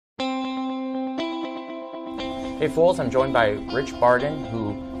Hey Fools, I'm joined by Rich Barton,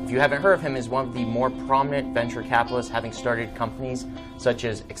 who, if you haven't heard of him, is one of the more prominent venture capitalists, having started companies such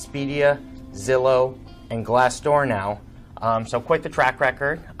as Expedia, Zillow, and Glassdoor now. So quite the track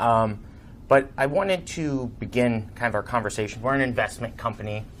record. But I wanted to begin kind of our conversation. We're an investment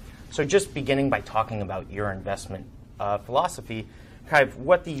company. So just beginning by talking about your investment philosophy, kind of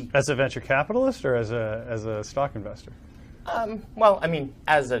what the... As a venture capitalist or as a stock investor? Well, I mean,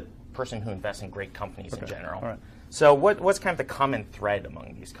 as a person who invests in great companies in general. All right. So what's kind of the common thread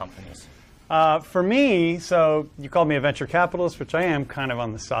among these companies? For me, so you called me a venture capitalist, which I am kind of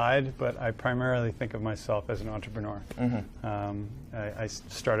on the side, but I primarily think of myself as an entrepreneur. Mm-hmm. I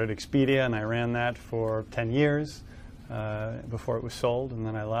started Expedia, and I ran that for 10 years before it was sold, and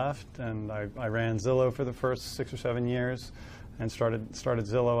then I left, and I ran Zillow for the first 6 or 7 years and started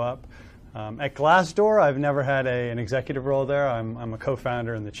Zillow up. At Glassdoor, I've never had an executive role there. I'm a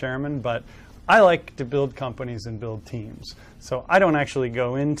co-founder and the chairman, but I like to build companies and build teams. So I don't actually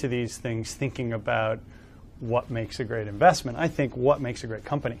go into these things thinking about what makes a great investment. I think what makes a great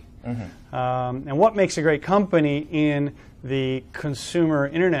company. Mm-hmm. And what makes a great company in the consumer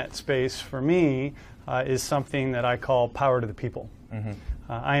internet space for me is something that I call power to the people. Mm-hmm.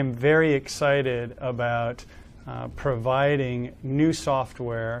 I am very excited about providing new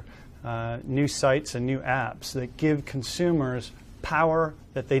software, new sites and new apps that give consumers power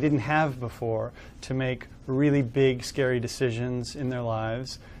that they didn't have before to make really big, scary decisions in their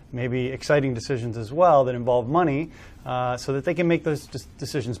lives, maybe exciting decisions as well that involve money, so that they can make those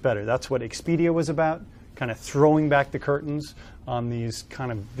decisions better. That's what Expedia was about, kind of throwing back the curtains on these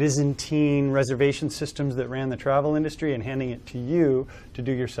kind of Byzantine reservation systems that ran the travel industry and handing it to you to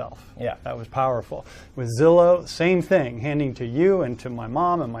do yourself. Yeah, that was powerful. With Zillow, same thing, handing to you and to my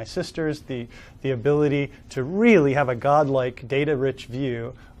mom and my sisters the ability to really have a godlike, data-rich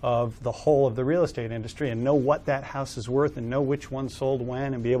view of the whole of the real estate industry and know what that house is worth and know which one sold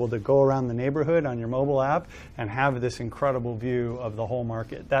when and be able to go around the neighborhood on your mobile app and have this incredible view of the whole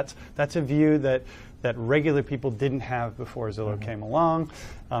market. That's a view that regular people didn't have before Zillow mm-hmm. came along.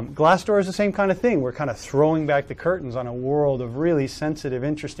 Glassdoor is the same kind of thing. We're kind of throwing back the curtains on a world of really sensitive,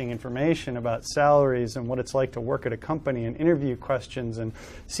 interesting information about salaries and what it's like to work at a company and interview questions and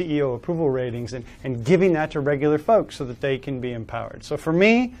CEO approval ratings and giving that to regular folks so that they can be empowered. So for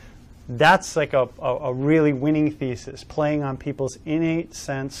me, that's like a really winning thesis, playing on people's innate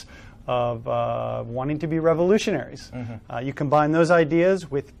sense of wanting to be revolutionaries. Mm-hmm. You combine those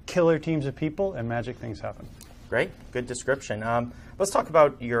ideas with killer teams of people and magic things happen. Great, good description. Let's talk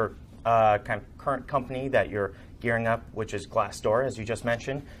about your kind of current company that you're gearing up, which is Glassdoor, as you just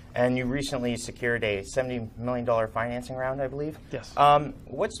mentioned. And you recently secured a $70 million financing round, I believe. Yes.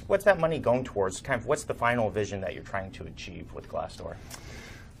 What's that money going towards? Kind of what's the final vision that you're trying to achieve with Glassdoor?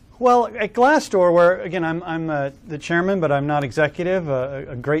 Well, at Glassdoor, where, again, I'm the chairman, but I'm not executive,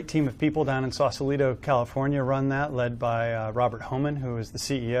 a great team of people down in Sausalito, California run that, led by Robert Homan, who is the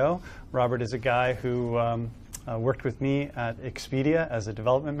CEO. Robert is a guy who worked with me at Expedia as a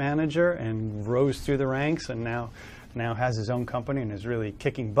development manager and rose through the ranks and now has his own company and is really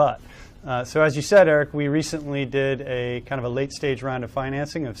kicking butt. So as you said, Eric, we recently did a kind of a late-stage round of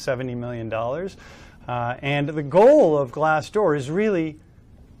financing of $70 million. And the goal of Glassdoor is really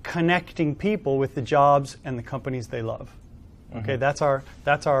connecting people with the jobs and the companies they love. Okay, mm-hmm.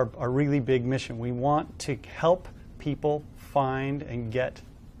 that's our really big mission. We want to help people find and get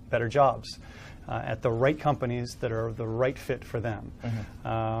better jobs at the right companies that are the right fit for them.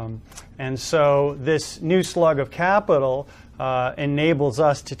 Mm-hmm. And so this new slug of capital enables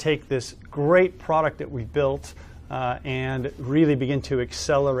us to take this great product that we've built and really begin to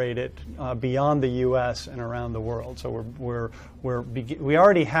accelerate it beyond the U.S. and around the world. So we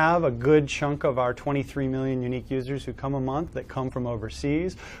already have a good chunk of our 23 million unique users who come a month that come from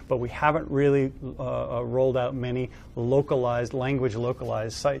overseas, but we haven't really rolled out many language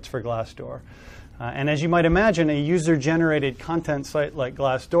localized sites for Glassdoor. And as you might imagine, a user-generated content site like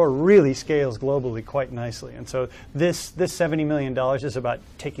Glassdoor really scales globally quite nicely. And so this $70 million is about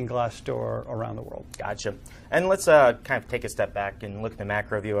taking Glassdoor around the world. Gotcha. And let's kind of take a step back and look at the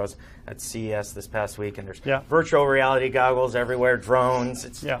macro view. I was at CES this past week, and there's virtual reality goggles everywhere, drones.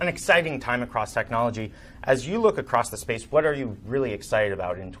 It's an exciting time across technology. As you look across the space, what are you really excited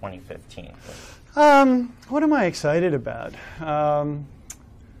about in 2015? What am I excited about?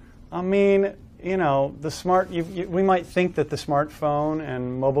 I mean, you know, we might think that the smartphone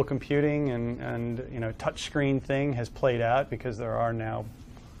and mobile computing and touch screen thing has played out because there are now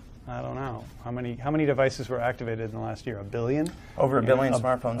I don't know. How many devices were activated in the last year? 1 billion? Over a billion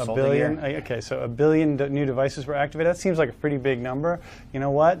smartphones sold a year. Okay, so 1 billion new devices were activated. That seems like a pretty big number. You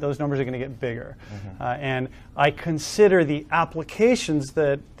know what? Those numbers are going to get bigger. And I consider the applications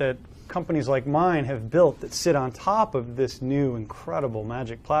that companies like mine have built that sit on top of this new incredible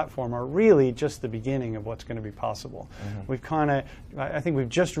magic platform are really just the beginning of what's going to be possible. We've I think we've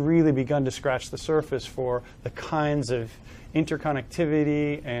just really begun to scratch the surface for the kinds of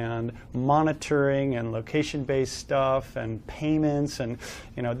interconnectivity and monitoring and location-based stuff and payments, and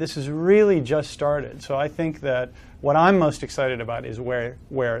this has really just started. So I think that what I'm most excited about is where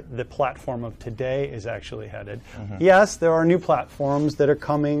the platform of today is actually headed. Yes, there are new platforms that are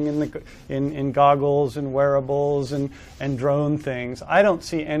coming in goggles and wearables and drone things. I don't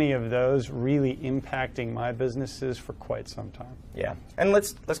see any of those really impacting my businesses for quite some time. Yeah, and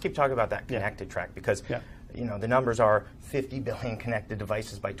let's keep talking about that connected track, because the numbers are 50 billion connected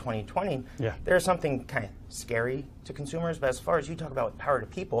devices by 2020. There's something kind of scary to consumers, but as far as you talk about power to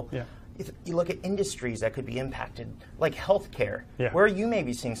people, you look at industries that could be impacted, like healthcare, where you may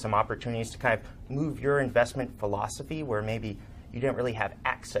be seeing some opportunities to kind of move your investment philosophy where maybe you didn't really have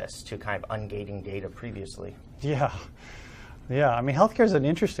access to kind of ungating data previously. Yeah, I mean, healthcare is an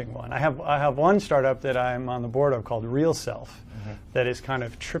interesting one. I have one startup that I'm on the board of called Real Self that is kind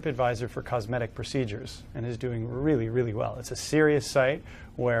of TripAdvisor for cosmetic procedures and is doing really, really well. It's a serious site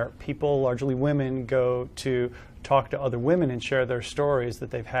where people, largely women, go to talk to other women and share their stories that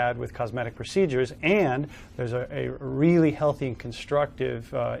they've had with cosmetic procedures, and there's a really healthy and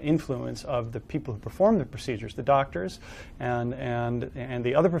constructive influence of the people who perform the procedures, the doctors and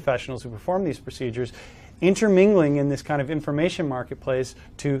the other professionals who perform these procedures, intermingling in this kind of information marketplace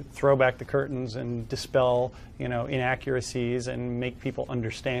to throw back the curtains and dispel inaccuracies and make people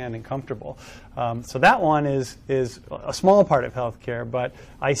understand and comfortable. So that one is a small part of healthcare, but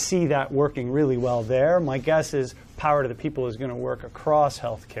I see that working really well there. My guess is power to the people is going to work across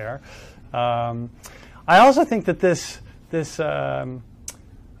healthcare. I also think that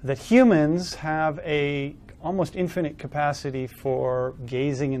that humans have a almost infinite capacity for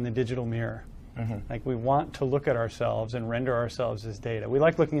gazing in the digital mirror. Like, we want to look at ourselves and render ourselves as data. We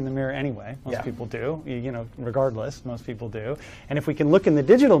like looking in the mirror anyway. Most people do. Regardless, most people do. And if we can look in the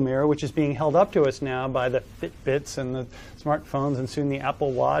digital mirror, which is being held up to us now by the Fitbits and the smartphones and soon the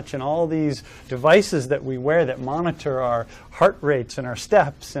Apple Watch and all these devices that we wear that monitor our heart rates and our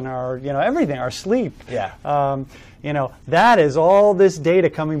steps and our everything, our sleep. That is all this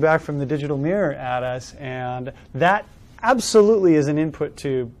data coming back from the digital mirror at us, and that absolutely is an input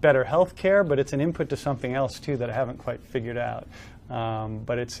to better health care, but it's an input to something else too that I haven't quite figured out.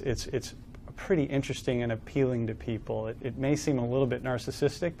 But it's pretty interesting and appealing to people. It may seem a little bit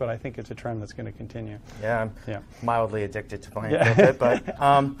narcissistic, but I think it's a trend that's going to continue. Yeah, I'm mildly addicted to playing with it, but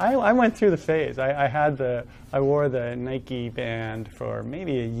I went through the phase. I wore the Nike band for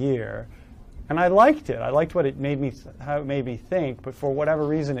maybe a year, and I liked it. I liked what it made me, how it made me think, but for whatever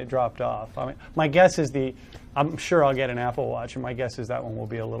reason it dropped off. I mean, my guess is I'm sure I'll get an Apple Watch, and my guess is that one will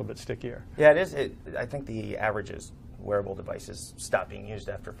be a little bit stickier. Yeah, it is. I think the average is wearable devices stop being used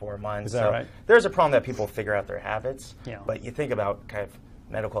after 4 months. Is that right? There's a problem that people figure out their habits, Yeah. but you think about kind of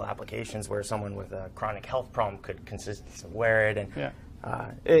medical applications where someone with a chronic health problem could consistently wear it, and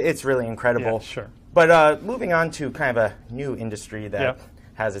it's really incredible. Yeah, sure. But moving on to kind of a new industry that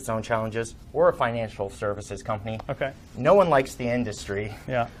has its own challenges. We're a financial services company. Okay. No one likes the industry.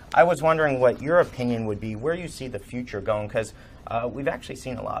 Yeah. I was wondering what your opinion would be, where you see the future going, because we've actually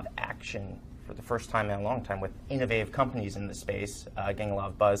seen a lot of action for the first time in a long time with innovative companies in the space getting a lot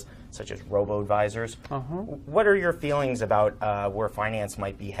of buzz, such as robo-advisors. What are your feelings about where finance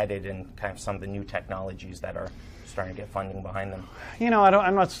might be headed and kind of some of the new technologies that are starting to get funding behind them?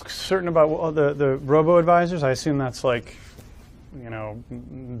 I'm not certain about the robo-advisors. I assume that's like,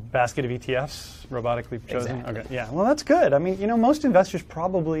 basket of ETFs, robotically chosen. Exactly. Okay. Yeah. Well, that's good. I mean, most investors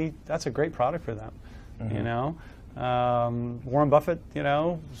probably, that's a great product for them. Warren Buffett,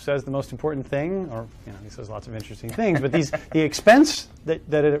 says the most important thing, or he says lots of interesting things, but the expense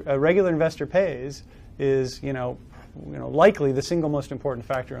that a regular investor pays is, likely the single most important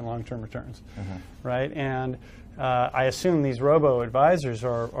factor in long-term returns, right? And I assume these robo-advisors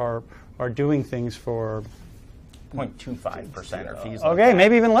are doing things for 0.25% or fees. Okay,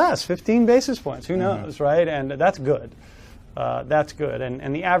 maybe even less, 15 basis points. Who knows, right? And that's good. That's good.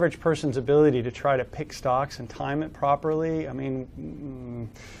 And the average person's ability to try to pick stocks and time it properly, I mean,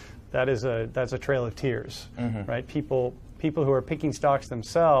 that's a trail of tears, right? People who are picking stocks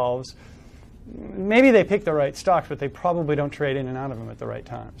themselves, maybe they pick the right stocks, but they probably don't trade in and out of them at the right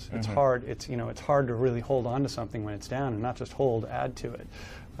times. It's hard. It's hard to really hold on to something when it's down, and not just hold, add to it.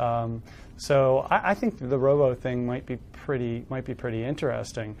 So I think the robo thing might be pretty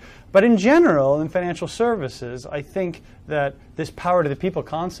interesting. But in general, in financial services, I think that this power to the people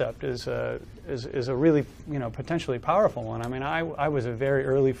concept is a really potentially powerful one. I mean, I was a very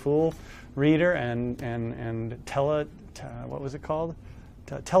early Fool reader and what was it called?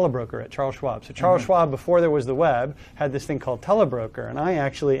 Telebroker at Charles Schwab. So Charles Schwab, before there was the web, had this thing called Telebroker, and I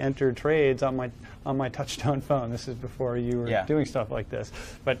actually entered trades on my touch-tone phone. This is before you were doing stuff like this.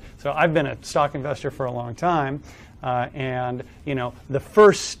 But so I've been a stock investor for a long time, and the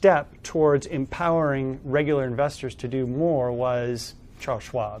first step towards empowering regular investors to do more was Charles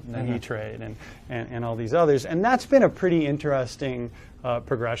Schwab and E-Trade and all these others, and that's been a pretty interesting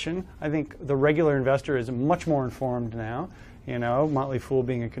progression. I think the regular investor is much more informed now. Motley Fool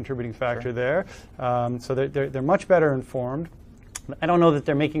being a contributing factor there. So they're much better informed. I don't know that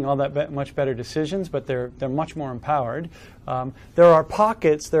they're making all that much better decisions, but they're much more empowered. There are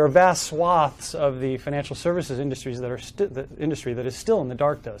pockets, there are vast swaths of the financial services industries that are the industry that is still in the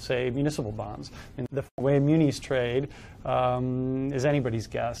dark, though, say municipal bonds. And the way munis trade is anybody's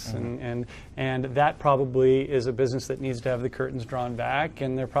guess, and that probably is a business that needs to have the curtains drawn back,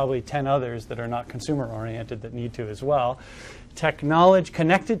 and there are probably 10 others that are not consumer-oriented that need to as well. Connected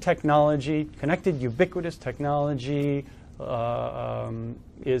ubiquitous technology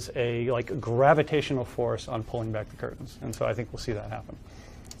is a gravitational force on pulling back the curtains, and so I think we'll see that happen.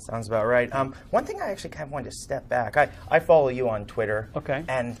 Sounds about right. One thing I actually kind of wanted to step back. I follow you on Twitter. Okay.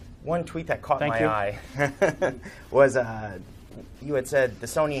 And one tweet that caught my eye was you had said the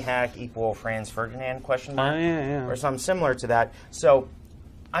Sony hack equal Franz Ferdinand ? Or something similar to that. So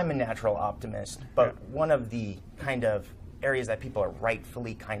I'm a natural optimist, but one of the kind of areas that people are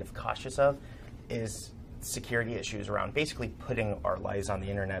rightfully kind of cautious of is security issues around basically putting our lives on the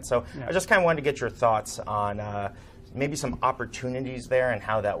internet. So I just kind of wanted to get your thoughts on maybe some opportunities there and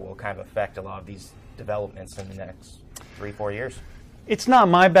how that will kind of affect a lot of these developments in the next 3-4 years. It's not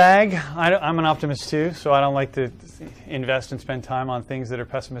my bag. I'm an optimist too, so I don't like to invest and spend time on things that are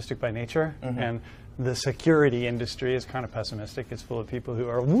pessimistic by nature. And the security industry is kind of pessimistic. It's full of people who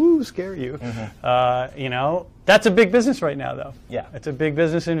are, scare you. That's a big business right now, though. Yeah. It's a big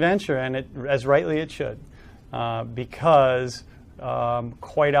business and venture, and as rightly it should. Because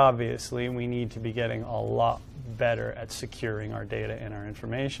quite obviously we need to be getting a lot better at securing our data and our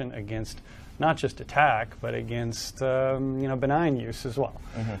information against not just attack, but against benign use as well.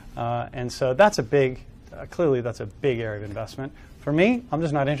 And so that's clearly that's a big area of investment. For me, I'm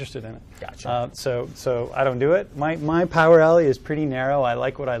just not interested in it. Gotcha. So I don't do it. My power alley is pretty narrow. I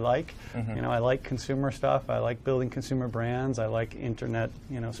like what I like. I like consumer stuff. I like building consumer brands. I like internet,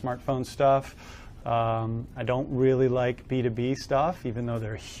 smartphone stuff. I don't really like B2B stuff, even though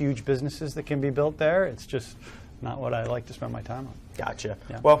there are huge businesses that can be built there. It's just not what I like to spend my time on. Gotcha.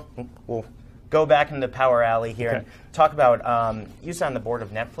 Yeah. Well, we'll go back into the power alley here and talk about, you sit on the board of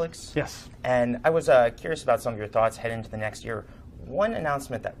Netflix. Yes. And I was curious about some of your thoughts heading into the next year. One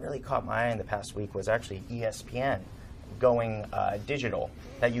announcement that really caught my eye in the past week was actually ESPN going digital,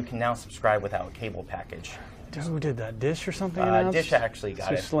 that you can now subscribe without a cable package. Who did that? Dish or something? Announced? Dish actually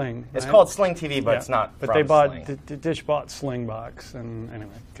got it. Sling. It's called Sling TV, but it's not. But from they bought Sling. Dish bought Slingbox, and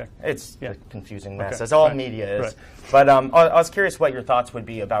anyway, it's a confusing mess, Okay. as all media is. Right. But I was curious what your thoughts would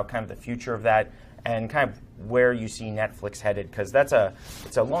be about kind of the future of that, and kind of where you see Netflix headed, because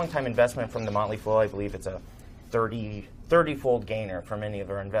it's a long time investment from the Motley Fool. I believe it's a 30-fold gainer for many of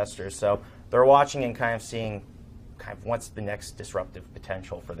our investors. So they're watching and kind of seeing kind of what's the next disruptive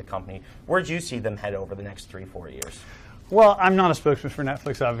potential for the company. Where do you see them head over the next 3-4 years? Well, I'm not a spokesman for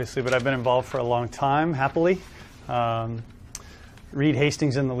Netflix, obviously, but I've been involved for a long time, happily. Reed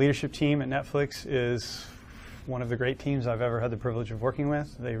Hastings and the leadership team at Netflix is one of the great teams I've ever had the privilege of working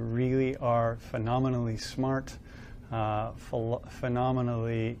with. They really are phenomenally smart,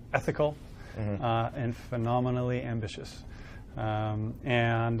 phenomenally ethical, and phenomenally ambitious. I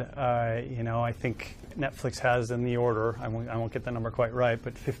think Netflix has in the order, I won't get the number quite right,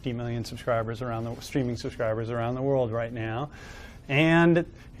 but 50 million subscribers streaming subscribers around the world right now. And,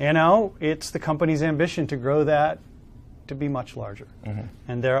 it's the company's ambition to grow that to be much larger.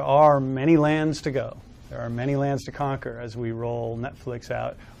 And there are many lands to go. There are many lands to conquer as we roll Netflix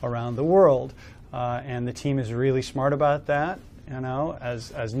out around the world. And the team is really smart about that.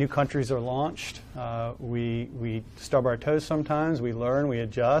 as new countries are launched, we stub our toes sometimes. We learn, we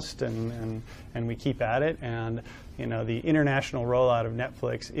adjust, and we keep at it. And the international rollout of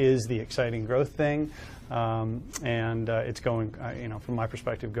Netflix is the exciting growth thing, and it's going, from my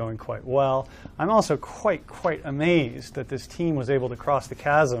perspective, going quite well. I'm also quite amazed that this team was able to cross the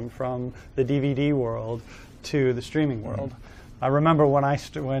chasm from the DVD world to the streaming world. I remember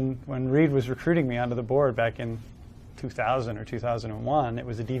when Reed was recruiting me onto the board back in 2000 or 2001, it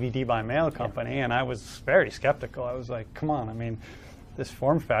was a DVD by mail company, and I was very skeptical. I was like, come on, I mean, this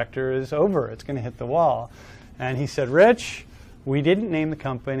form factor is over. It's going to hit the wall. And he said, Rich, we didn't name the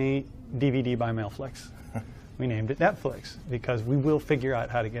company DVD by Mailflix. We named it Netflix because we will figure out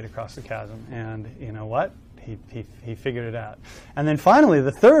how to get across the chasm. And you know what? He figured it out. And then finally,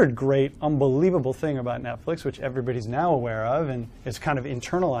 the third great, unbelievable thing about Netflix, which everybody's now aware of and is kind of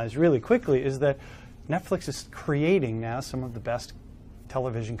internalized really quickly, is that Netflix is creating now some of the best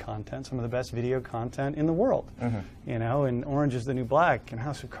television content, some of the best video content in the world. And Orange is the New Black, and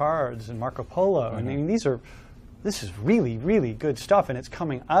House of Cards, and Marco Polo. I mean, this is really, really good stuff, and it's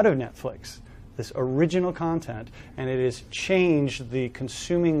coming out of Netflix, this original content, and it has changed the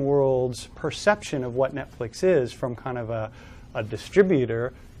consuming world's perception of what Netflix is from kind of a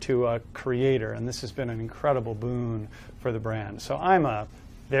distributor to a creator, and this has been an incredible boon for the brand. So I'm a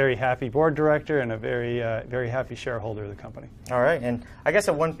very happy board director and a very happy shareholder of the company. All right, and I guess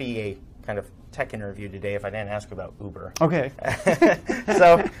it wouldn't be a kind of tech interview today if I didn't ask about Uber. Okay.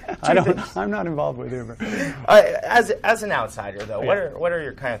 So I'm not involved with Uber. As an outsider, though, what are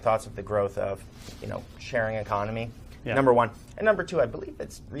your kind of thoughts of the growth of sharing economy? Number one, and number two, I believe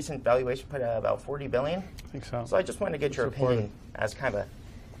its recent valuation put out about $40 billion. I think so. So I just wanted to get your opinion as kind of a,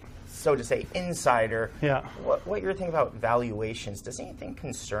 so to say, insider. Yeah. What you're thinking about valuations? Does anything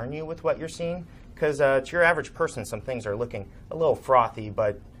concern you with what you're seeing? Because to your average person, some things are looking a little frothy,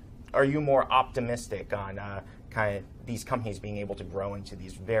 but are you more optimistic on kind of these companies being able to grow into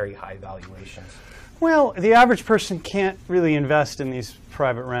these very high valuations? Well, the average person can't really invest in these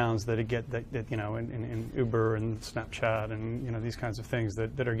private rounds that in Uber and Snapchat and these kinds of things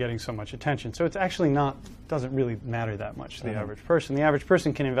that are getting so much attention. So it's actually doesn't really matter that much to the average person. The average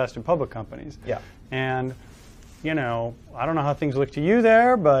person can invest in public companies. Yeah. And I don't know how things look to you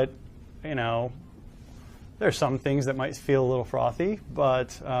there, but there's some things that might feel a little frothy,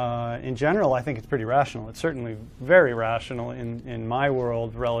 but in general, I think it's pretty rational. It's certainly very rational in my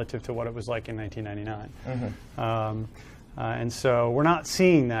world relative to what it was like in 1999. And so we're not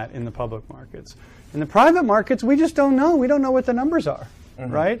seeing that in the public markets. In the private markets, we just don't know. We don't know what the numbers are,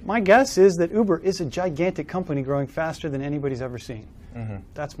 right? My guess is that Uber is a gigantic company growing faster than anybody's ever seen.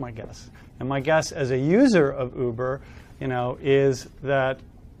 That's my guess. And my guess as a user of Uber, is that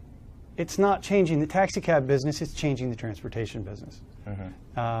it's not changing the taxi cab business, it's changing the transportation business.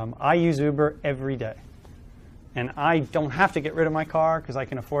 I use Uber every day. And I don't have to get rid of my car because I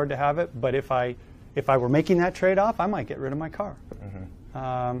can afford to have it, but if I were making that trade-off, I might get rid of my car.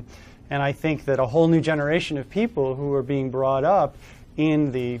 And I think that a whole new generation of people who are being brought up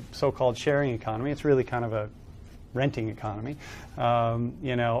in the so-called sharing economy, it's really kind of a renting economy, are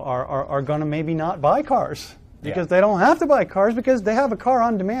going to maybe not buy cars. Because they don't have to buy cars because they have a car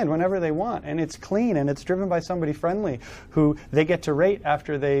on demand whenever they want. And it's clean and it's driven by somebody friendly who they get to rate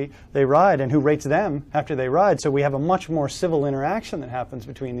after they ride and who rates them after they ride. So we have a much more civil interaction that happens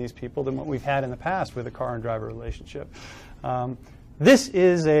between these people than what we've had in the past with a car and driver relationship. This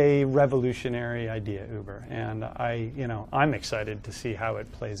is a revolutionary idea, Uber. And I'm excited to see how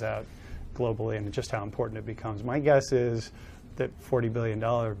it plays out globally and just how important it becomes. My guess is that $40 billion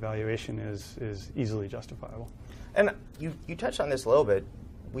valuation is easily justifiable. And you touched on this a little bit.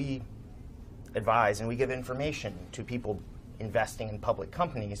 We advise and we give information to people investing in public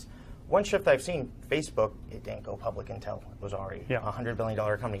companies. One shift I've seen, Facebook, it didn't go public until it was already a $100 billion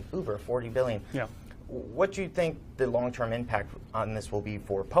company. Uber, $40 billion. Yeah. What do you think the long-term impact on this will be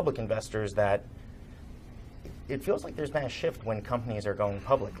for public investors? That it feels like there's been a shift when companies are going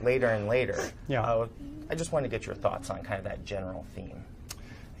public later and later. Yeah. I just want to get your thoughts on kind of that general theme.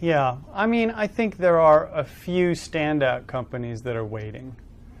 Yeah, I mean, I think there are a few standout companies that are waiting,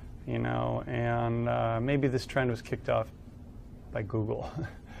 and maybe this trend was kicked off by Google,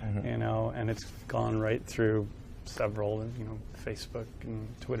 and it's gone right through several, Facebook and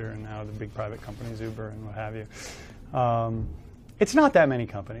Twitter and now the big private companies, Uber and what have you. It's not that many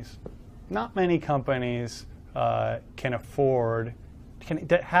companies. Not many companies can afford, can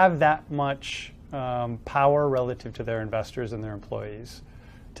have that much power relative to their investors and their employees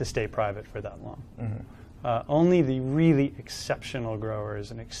to stay private for that long. Only the really exceptional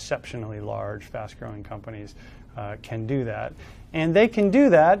growers and exceptionally large, fast-growing companies can do that. And they can do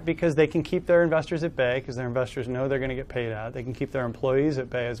that because they can keep their investors at bay, because their investors know they're going to get paid out. They can keep their employees at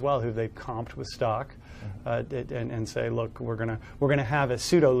bay as well, who they've comped with stock, and say, look, we're gonna have a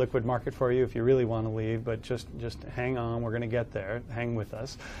pseudo liquid market for you if you really want to leave, but just hang on, we're going to get there, hang with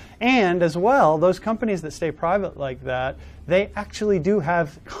us. And as well, those companies that stay private like that, they actually do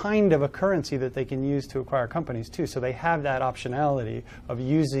have kind of a currency that they can use to acquire companies too. So they have that optionality of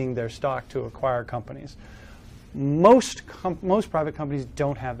using their stock to acquire companies. Most private companies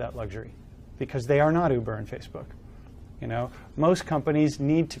don't have that luxury because they are not Uber and Facebook. You know, most companies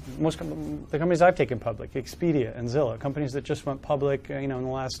need to. The companies I've taken public, Expedia and Zillow, companies that just went public, you know, in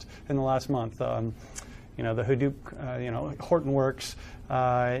the last month. You know, the Hadoop, you know, Hortonworks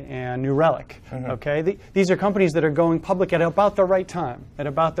and New Relic. Okay, these are companies that are going public at about the right time, at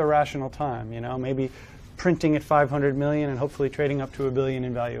about the rational time. You know, maybe printing at 500 million and hopefully trading up to $1 billion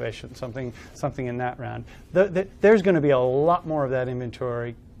in valuation, something in that round. There's going to be a lot more of that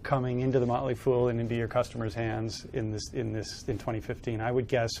inventory coming into the Motley Fool and into your customers' hands in 2015. I would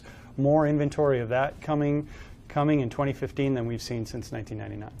guess more inventory of that coming in 2015 than we've seen since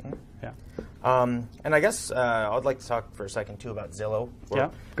 1999. Yeah. And I guess I'd like to talk for a second too about Zillow.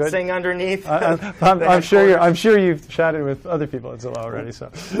 Yeah, good. Sitting underneath. I'm sure you've chatted with other people at Zillow already.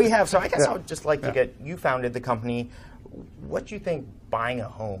 So we have. So I guess I would just like to get, you founded the company. What do you think buying a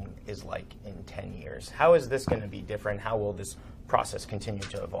home is like in 10 years? How is this going to be different? How will this process continue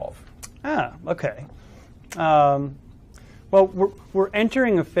to evolve? Okay. Well, we're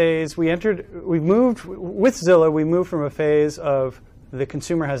entering a phase. We've moved with Zillow. We moved from a phase of the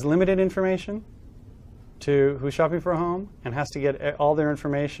consumer has limited information to who's shopping for a home and has to get all their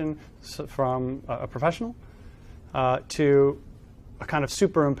information from a professional to a kind of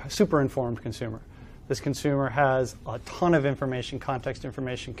super informed consumer. This consumer has a ton of information, context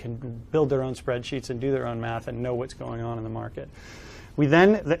information, can build their own spreadsheets and do their own math and know what's going on in the market.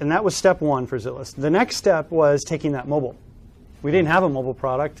 And that was step one for Zillow. The next step was taking that mobile. We didn't have a mobile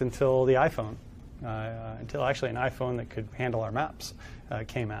product until the iPhone, until actually an iPhone that could handle our maps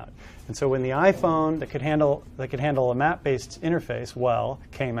came out. And so when the iPhone that could handle a map-based interface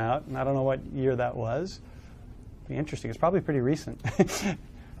came out, and I don't know what year that was. It'd be interesting. It's probably pretty recent.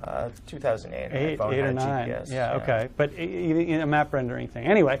 2008. 8 or 9. GPS, yeah, okay. But a map rendering thing.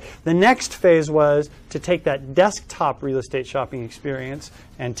 Anyway, the next phase was to take that desktop real estate shopping experience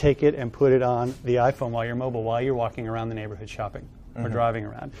and take it and put it on the iPhone while you're mobile, while you're walking around the neighborhood shopping or driving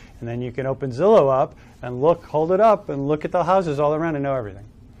around. And then you can open Zillow up and hold it up and look at the houses all around and know everything.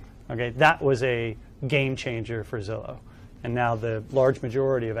 Okay, that was a game changer for Zillow. And now the large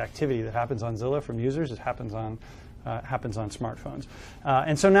majority of activity that happens on Zillow from users happens on smartphones.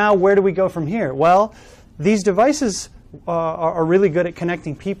 And so now where do we go from here? Well, these devices are really good at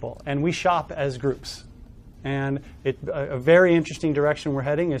connecting people, and we shop as groups. And a very interesting direction we're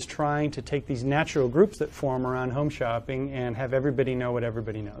heading is trying to take these natural groups that form around home shopping and have everybody know what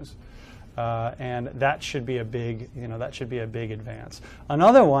everybody knows. And that should be a big advance.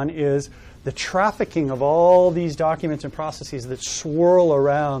 Another one is the trafficking of all these documents and processes that swirl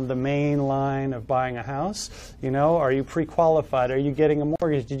around the main line of buying a house. You know, are you pre-qualified? Are you getting a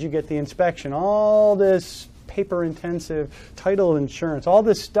mortgage? Did you get the inspection? All this paper-intensive title insurance, all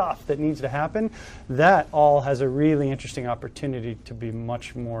this stuff that needs to happen, that all has a really interesting opportunity to be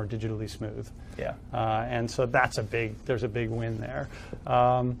much more digitally smooth. Yeah. And so there's a big win there.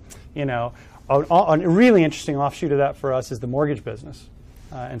 You know, a really interesting offshoot of that for us is the mortgage business.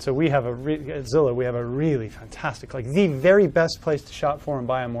 And so we have at Zillow, we have a really fantastic, like the very best place to shop for and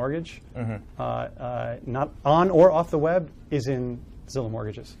buy a mortgage, not on or off the web, is in Zillow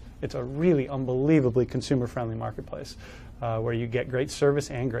Mortgages. It's a really unbelievably consumer-friendly marketplace where you get great service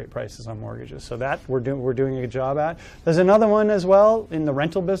and great prices on mortgages. So that we're doing a good job at. There's another one as well in the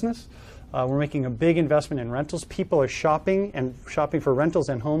rental business. We're making a big investment in rentals. People are shopping for rentals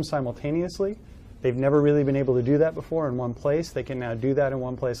and homes simultaneously. They've never really been able to do that before in one place. They can now do that in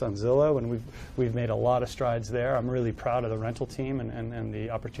one place on Zillow, and we've made a lot of strides there. I'm really proud of the rental team and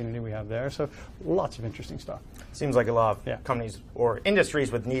the opportunity we have there. So lots of interesting stuff. Seems like a lot of companies or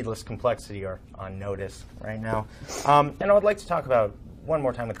industries with needless complexity are on notice right now. And I would like to talk about one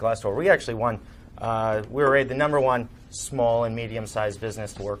more time with Glassdoor. We actually won. We were rated the #1 small and medium-sized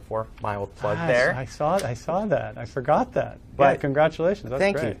business to work for. Mild plug there. I saw that. I forgot that. But congratulations.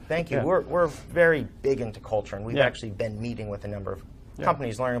 That's great. Thank you. Yeah. We're very big into culture, and we've actually been meeting with a number of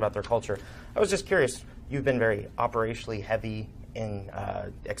companies learning about their culture. I was just curious. You've been very operationally heavy in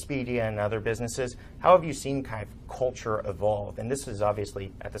Expedia and other businesses. How have you seen kind of culture evolve? And this is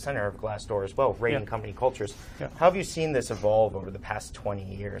obviously at the center of Glassdoor as well, rating company cultures. Yeah. How have you seen this evolve over the past 20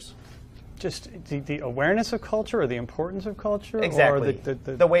 years? just the awareness of culture or the importance of culture? Exactly. Or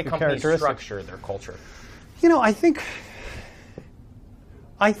the way companies structure their culture. You know, I think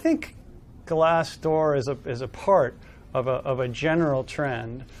Glassdoor is a part of a general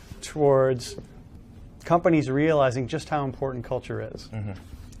trend towards companies realizing just how important culture is. Mm-hmm.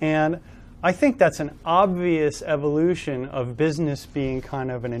 And I think that's an obvious evolution of business being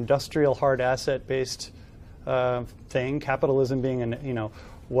kind of an industrial hard asset based thing, capitalism being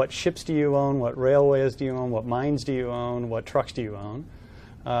what ships do you own, what railways do you own, what mines do you own, what trucks do you own,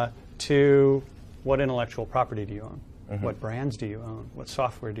 to what intellectual property do you own, mm-hmm. what brands do you own, what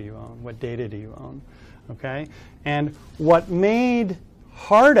software do you own, what data do you own, okay? And what made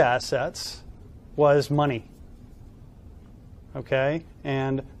hard assets was money, okay?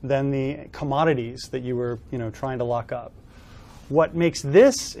 And then the commodities that you were trying to lock up. What makes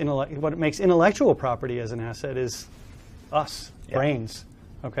intellectual property as an asset is us, brains.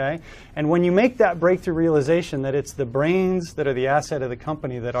 Okay? And when you make that breakthrough realization that it's the brains that are the asset of the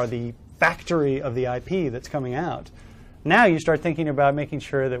company that are the factory of the IP that's coming out, now you start thinking about making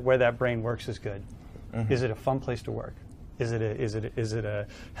sure that where that brain works is good. Mm-hmm. Is it a fun place to work? Is it a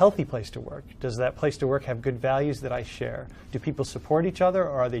healthy place to work? Does that place to work have good values that I share? Do people support each other,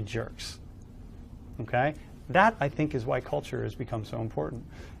 or are they jerks? Okay? That, I think, is why culture has become so important.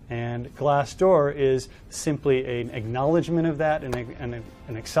 And Glassdoor is simply an acknowledgement of that, and an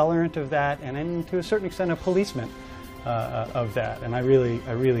accelerant of that, and to a certain extent a policeman of that. And I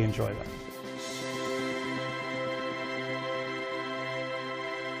really enjoy that.